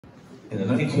In the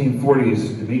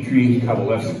 1940s, Dmitri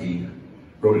Kabalevsky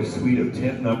wrote a suite of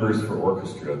 10 numbers for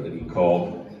orchestra that he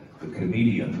called the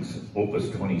Comedians, Opus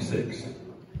 26.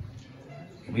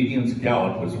 Comedians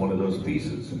Galop was one of those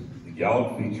pieces. The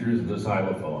Galop features the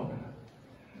xylophone,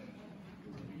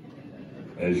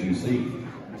 as you see.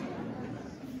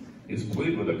 It's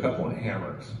played with a couple of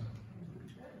hammers.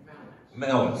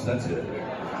 Mallets, that's it.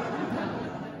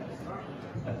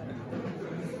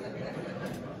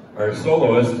 Our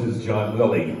soloist is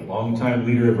Lillie, longtime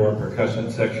leader of our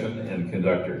percussion section and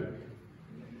conductor.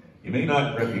 You may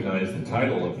not recognize the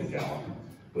title of the Galop,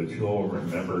 but you'll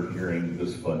remember hearing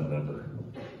this fun number.